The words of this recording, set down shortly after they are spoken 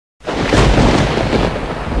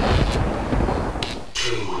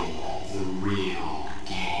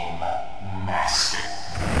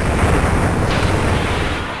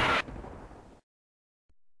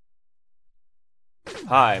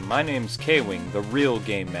Hi, my name's Kwing, the real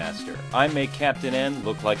Game Master. I make Captain N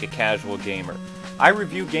look like a casual gamer. I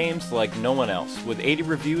review games like no one else, with 80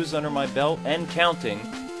 reviews under my belt and counting.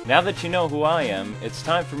 Now that you know who I am, it's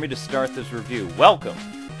time for me to start this review. Welcome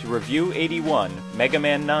to Review 81, Mega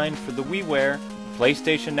Man 9 for the WiiWare,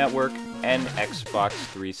 PlayStation Network, and Xbox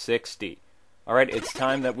 360. Alright, it's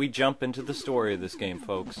time that we jump into the story of this game,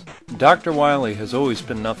 folks. Dr. Wily has always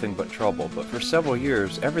been nothing but trouble, but for several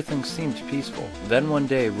years, everything seemed peaceful. Then one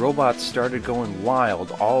day, robots started going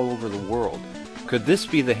wild all over the world. Could this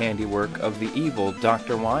be the handiwork of the evil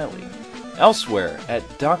Dr. Wily? Elsewhere,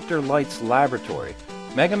 at Dr. Light's laboratory,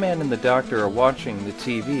 Mega Man and the Doctor are watching the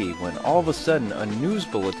TV when all of a sudden a news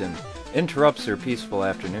bulletin interrupts their peaceful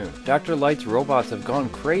afternoon. Dr. Light's robots have gone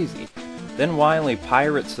crazy. Then Wily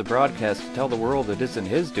pirates the broadcast to tell the world it isn't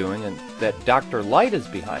his doing and that Dr. Light is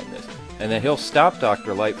behind this, and that he'll stop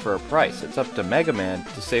Dr. Light for a price. It's up to Mega Man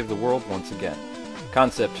to save the world once again.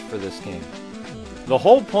 Concept for this game. The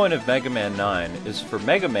whole point of Mega Man 9 is for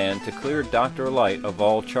Mega Man to clear Dr. Light of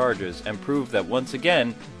all charges and prove that once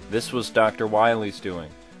again, this was Dr. Wily's doing.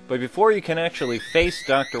 But before you can actually face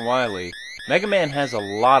Dr. Wily, Mega Man has a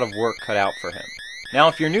lot of work cut out for him. Now,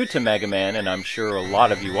 if you're new to Mega Man, and I'm sure a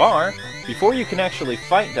lot of you are, before you can actually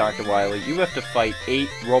fight Dr. Wily, you have to fight 8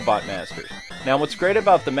 Robot Masters. Now, what's great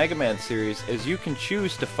about the Mega Man series is you can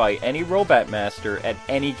choose to fight any Robot Master at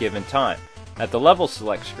any given time, at the level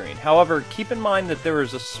select screen. However, keep in mind that there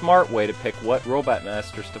is a smart way to pick what Robot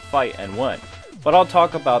Masters to fight and when, but I'll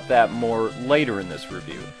talk about that more later in this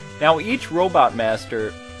review. Now, each Robot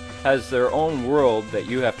Master has their own world that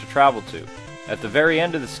you have to travel to. At the very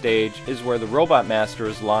end of the stage is where the Robot Master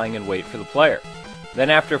is lying in wait for the player.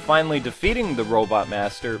 Then after finally defeating the Robot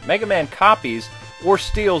Master, Mega Man copies or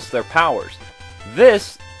steals their powers.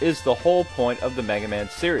 This is the whole point of the Mega Man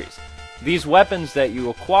series. These weapons that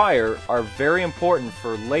you acquire are very important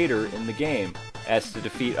for later in the game, as to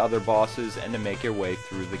defeat other bosses and to make your way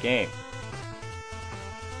through the game.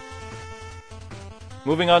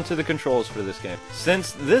 Moving on to the controls for this game.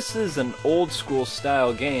 Since this is an old school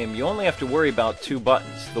style game, you only have to worry about 2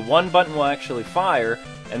 buttons. The 1 button will actually fire,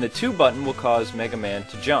 and the 2 button will cause Mega Man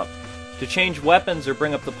to jump. To change weapons or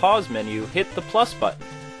bring up the pause menu, hit the plus button.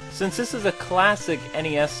 Since this is a classic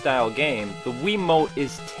NES style game, the Wiimote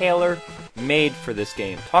is tailor-made for this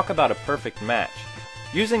game. Talk about a perfect match.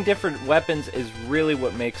 Using different weapons is really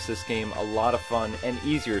what makes this game a lot of fun and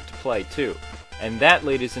easier to play too. And that,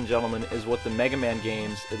 ladies and gentlemen, is what the Mega Man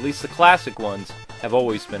games, at least the classic ones, have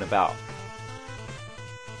always been about.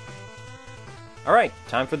 Alright,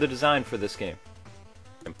 time for the design for this game.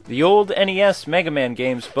 The old NES Mega Man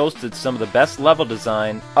games boasted some of the best level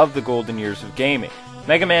design of the golden years of gaming.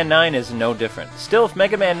 Mega Man 9 is no different. Still, if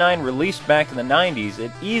Mega Man 9 released back in the 90s,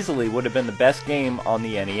 it easily would have been the best game on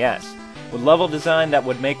the NES, with level design that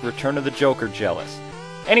would make Return of the Joker jealous.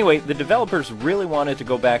 Anyway, the developers really wanted to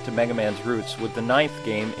go back to Mega Man's roots with the 9th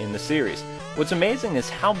game in the series. What's amazing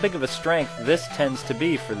is how big of a strength this tends to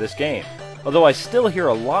be for this game. Although I still hear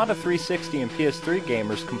a lot of 360 and PS3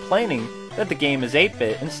 gamers complaining that the game is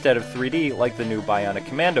 8-bit instead of 3D like the new Bionic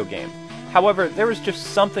Commando game. However, there is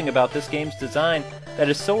just something about this game's design that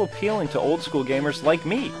is so appealing to old school gamers like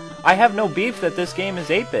me. I have no beef that this game is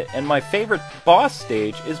 8-bit, and my favorite boss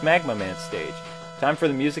stage is Magma Man stage. Time for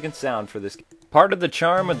the music and sound for this game. Part of the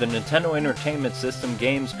charm of the Nintendo Entertainment System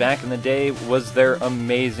games back in the day was their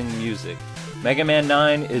amazing music. Mega Man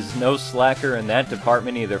 9 is no slacker in that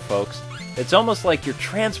department either, folks. It's almost like you're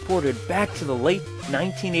transported back to the late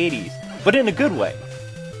 1980s, but in a good way.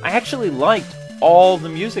 I actually liked all the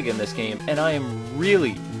music in this game, and I am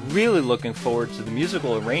really looking forward to the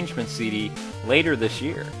musical arrangement CD later this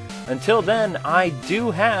year. Until then, I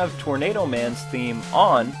do have Tornado Man's theme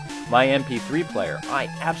on my MP3 player. I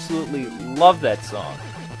absolutely love that song.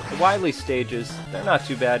 The Wily stages, they're not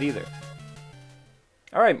too bad either.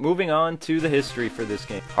 Alright, moving on to the history for this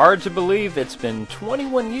game. Hard to believe it's been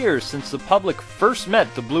 21 years since the public first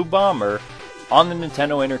met the Blue Bomber on the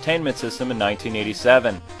Nintendo Entertainment System in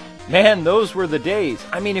 1987. Man, those were the days.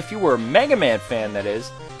 I mean, if you were a Mega Man fan, that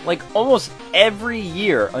is, like almost every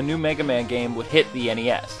year a new Mega Man game would hit the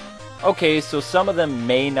NES. Okay, so some of them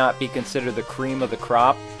may not be considered the cream of the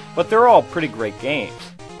crop, but they're all pretty great games.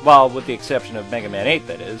 Well, with the exception of Mega Man 8,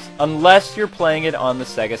 that is. Unless you're playing it on the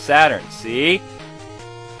Sega Saturn, see?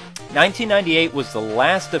 1998 was the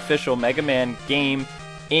last official Mega Man game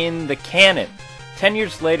in the canon. 10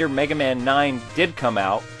 years later, Mega Man 9 did come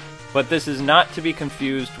out, but this is not to be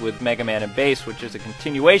confused with Mega Man and Bass, which is a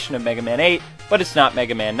continuation of Mega Man 8, but it's not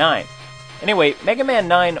Mega Man 9. Anyway, Mega Man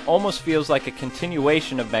 9 almost feels like a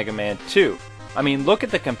continuation of Mega Man 2. I mean, look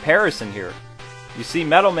at the comparison here. You see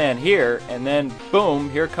Metal Man here, and then boom,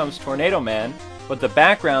 here comes Tornado Man, but the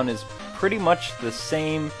background is pretty much the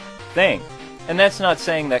same thing. And that's not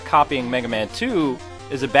saying that copying Mega Man 2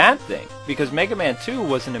 is a bad thing, because Mega Man 2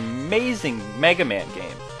 was an amazing Mega Man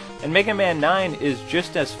game. And Mega Man 9 is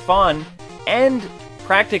just as fun and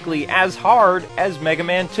practically as hard as Mega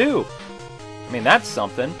Man 2. I mean, that's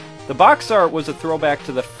something. The box art was a throwback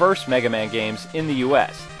to the first Mega Man games in the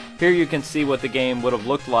US. Here you can see what the game would have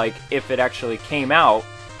looked like if it actually came out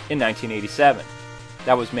in 1987.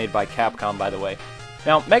 That was made by Capcom, by the way.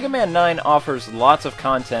 Now, Mega Man 9 offers lots of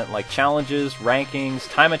content like challenges, rankings,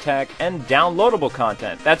 time attack, and downloadable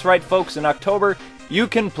content. That's right, folks, in October, you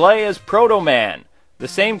can play as Proto Man, the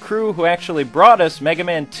same crew who actually brought us Mega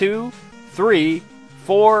Man 2, 3,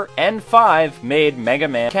 4, and 5 made Mega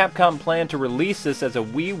Man. Capcom planned to release this as a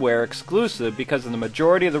WiiWare exclusive because the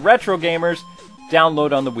majority of the retro gamers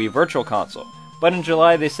download on the Wii Virtual Console. But in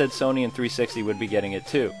July they said Sony and 360 would be getting it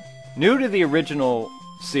too. New to the original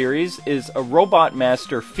series is a Robot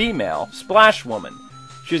Master female, Splash Woman.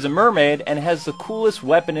 She's a mermaid and has the coolest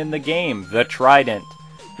weapon in the game, the Trident.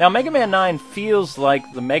 Now Mega Man 9 feels like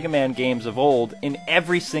the Mega Man games of old in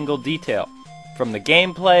every single detail, from the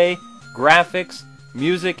gameplay, graphics,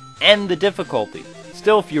 music, and the difficulty.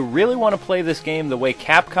 Still, if you really want to play this game the way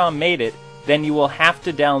Capcom made it, then you will have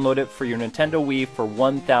to download it for your Nintendo Wii for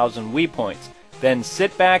 1,000 Wii points. Then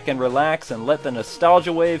sit back and relax and let the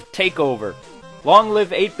nostalgia wave take over. Long live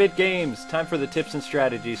 8-bit games! Time for the tips and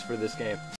strategies for this game.